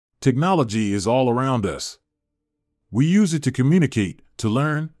Technology is all around us. We use it to communicate, to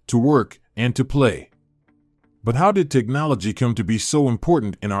learn, to work, and to play. But how did technology come to be so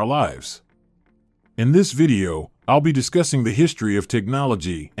important in our lives? In this video, I'll be discussing the history of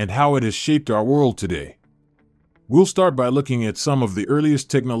technology and how it has shaped our world today. We'll start by looking at some of the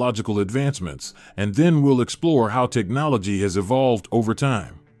earliest technological advancements, and then we'll explore how technology has evolved over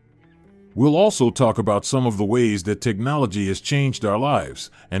time. We'll also talk about some of the ways that technology has changed our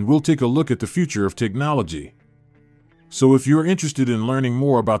lives, and we'll take a look at the future of technology. So if you're interested in learning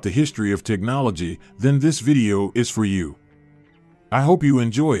more about the history of technology, then this video is for you. I hope you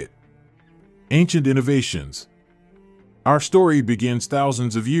enjoy it. Ancient innovations. Our story begins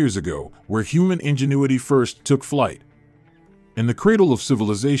thousands of years ago, where human ingenuity first took flight. In the cradle of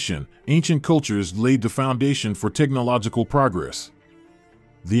civilization, ancient cultures laid the foundation for technological progress.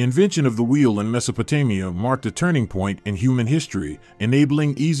 The invention of the wheel in Mesopotamia marked a turning point in human history,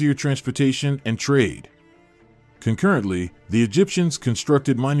 enabling easier transportation and trade. Concurrently, the Egyptians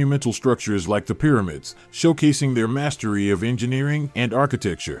constructed monumental structures like the pyramids, showcasing their mastery of engineering and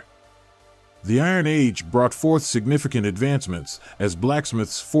architecture. The Iron Age brought forth significant advancements as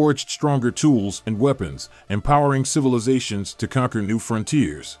blacksmiths forged stronger tools and weapons, empowering civilizations to conquer new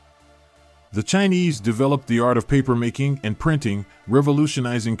frontiers. The Chinese developed the art of papermaking and printing,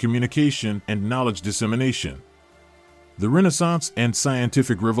 revolutionizing communication and knowledge dissemination. The Renaissance and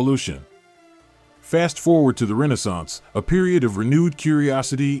Scientific Revolution. Fast forward to the Renaissance, a period of renewed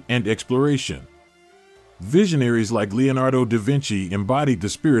curiosity and exploration. Visionaries like Leonardo da Vinci embodied the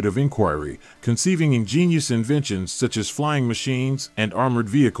spirit of inquiry, conceiving ingenious inventions such as flying machines and armored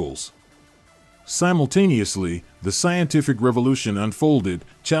vehicles. Simultaneously, the scientific revolution unfolded,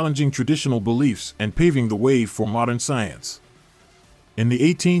 challenging traditional beliefs and paving the way for modern science. In the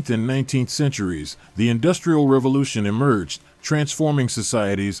 18th and 19th centuries, the Industrial Revolution emerged, transforming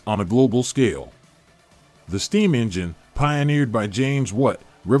societies on a global scale. The steam engine, pioneered by James Watt,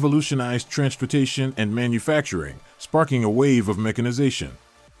 revolutionized transportation and manufacturing, sparking a wave of mechanization.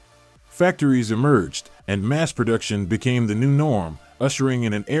 Factories emerged, and mass production became the new norm, ushering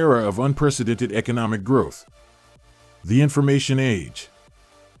in an era of unprecedented economic growth. The Information Age.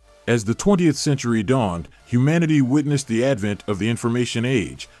 As the 20th century dawned, humanity witnessed the advent of the Information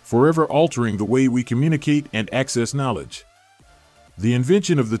Age, forever altering the way we communicate and access knowledge. The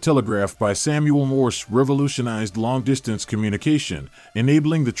invention of the telegraph by Samuel Morse revolutionized long-distance communication,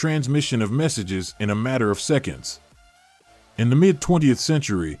 enabling the transmission of messages in a matter of seconds. In the mid-20th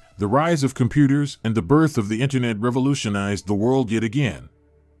century, the rise of computers and the birth of the Internet revolutionized the world yet again.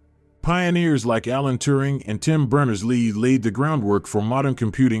 Pioneers like Alan Turing and Tim Berners-Lee laid the groundwork for modern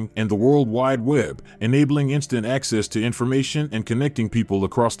computing and the World Wide Web, enabling instant access to information and connecting people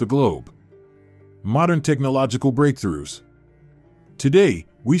across the globe. Modern technological breakthroughs. Today,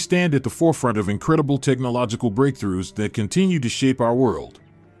 we stand at the forefront of incredible technological breakthroughs that continue to shape our world.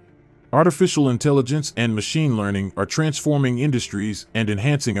 Artificial intelligence and machine learning are transforming industries and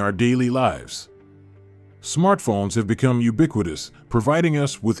enhancing our daily lives. Smartphones have become ubiquitous, providing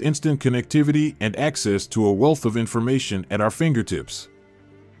us with instant connectivity and access to a wealth of information at our fingertips.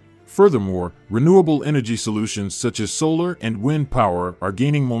 Furthermore, renewable energy solutions such as solar and wind power are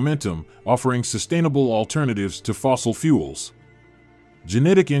gaining momentum, offering sustainable alternatives to fossil fuels.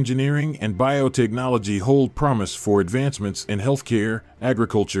 Genetic engineering and biotechnology hold promise for advancements in healthcare,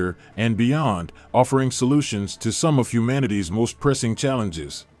 agriculture, and beyond, offering solutions to some of humanity's most pressing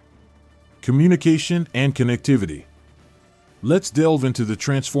challenges. Communication and connectivity. Let's delve into the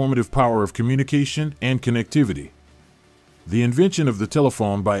transformative power of communication and connectivity. The invention of the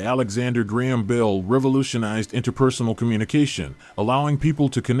telephone by Alexander Graham Bell revolutionized interpersonal communication, allowing people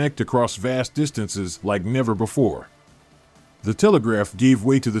to connect across vast distances like never before. The telegraph gave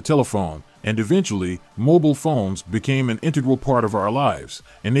way to the telephone, and eventually, mobile phones became an integral part of our lives,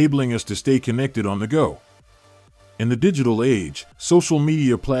 enabling us to stay connected on the go. In the digital age, social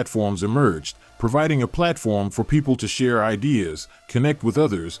media platforms emerged, providing a platform for people to share ideas, connect with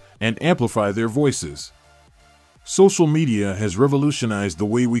others, and amplify their voices. Social media has revolutionized the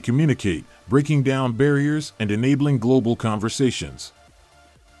way we communicate, breaking down barriers and enabling global conversations.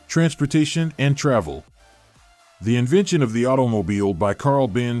 Transportation and travel. The invention of the automobile by Carl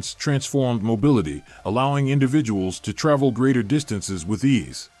Benz transformed mobility, allowing individuals to travel greater distances with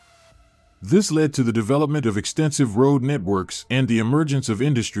ease. This led to the development of extensive road networks and the emergence of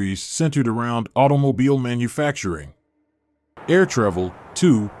industries centered around automobile manufacturing. Air travel,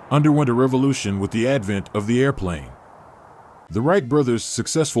 too, underwent a revolution with the advent of the airplane. The Wright brothers'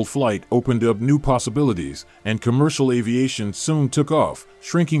 successful flight opened up new possibilities, and commercial aviation soon took off,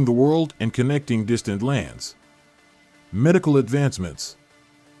 shrinking the world and connecting distant lands. Medical advancements.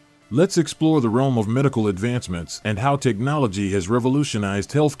 Let's explore the realm of medical advancements and how technology has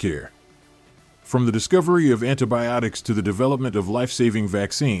revolutionized healthcare. From the discovery of antibiotics to the development of life-saving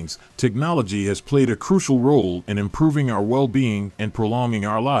vaccines, technology has played a crucial role in improving our well-being and prolonging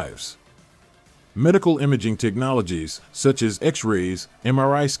our lives. Medical imaging technologies, such as X-rays,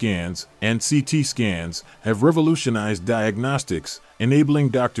 MRI scans, and CT scans, have revolutionized diagnostics, enabling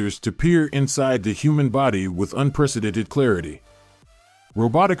doctors to peer inside the human body with unprecedented clarity.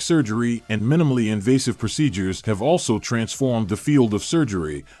 Robotic surgery and minimally invasive procedures have also transformed the field of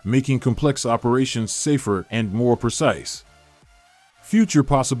surgery, making complex operations safer and more precise. Future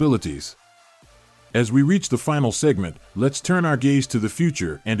possibilities. As we reach the final segment, let's turn our gaze to the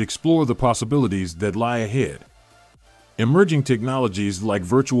future and explore the possibilities that lie ahead. Emerging technologies like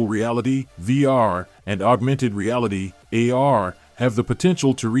virtual reality, VR, and augmented reality, AR, have the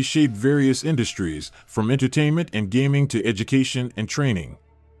potential to reshape various industries, from entertainment and gaming to education and training.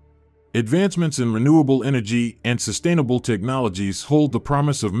 Advancements in renewable energy and sustainable technologies hold the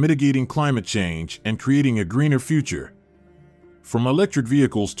promise of mitigating climate change and creating a greener future. From electric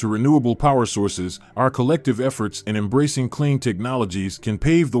vehicles to renewable power sources, our collective efforts in embracing clean technologies can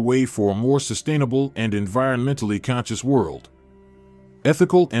pave the way for a more sustainable and environmentally conscious world.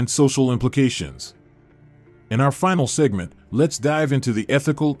 Ethical and social implications. In our final segment, let's dive into the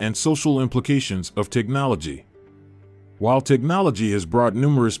ethical and social implications of technology. While technology has brought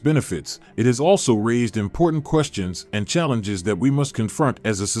numerous benefits, it has also raised important questions and challenges that we must confront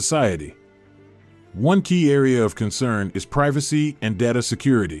as a society. One key area of concern is privacy and data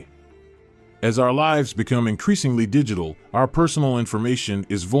security. As our lives become increasingly digital, our personal information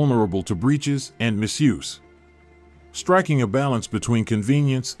is vulnerable to breaches and misuse. Striking a balance between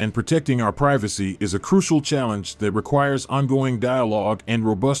convenience and protecting our privacy is a crucial challenge that requires ongoing dialogue and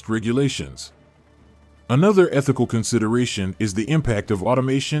robust regulations. Another ethical consideration is the impact of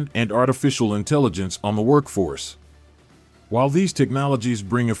automation and artificial intelligence on the workforce. While these technologies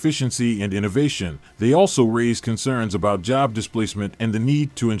bring efficiency and innovation, they also raise concerns about job displacement and the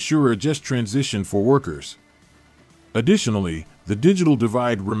need to ensure a just transition for workers. Additionally, the digital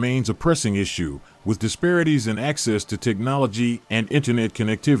divide remains a pressing issue, with disparities in access to technology and internet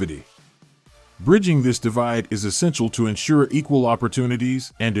connectivity. Bridging this divide is essential to ensure equal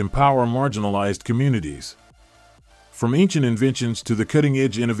opportunities and empower marginalized communities. From ancient inventions to the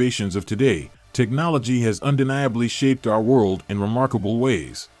cutting-edge innovations of today, technology has undeniably shaped our world in remarkable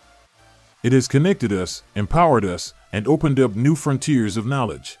ways. It has connected us, empowered us, and opened up new frontiers of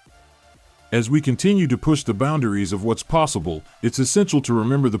knowledge. As we continue to push the boundaries of what's possible, it's essential to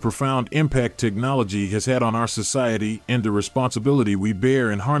remember the profound impact technology has had on our society and the responsibility we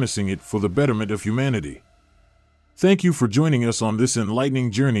bear in harnessing it for the betterment of humanity. Thank you for joining us on this enlightening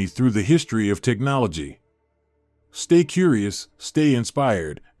journey through the history of technology. Stay curious, stay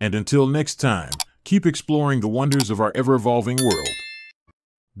inspired, and until next time, keep exploring the wonders of our ever-evolving world.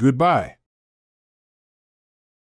 Goodbye.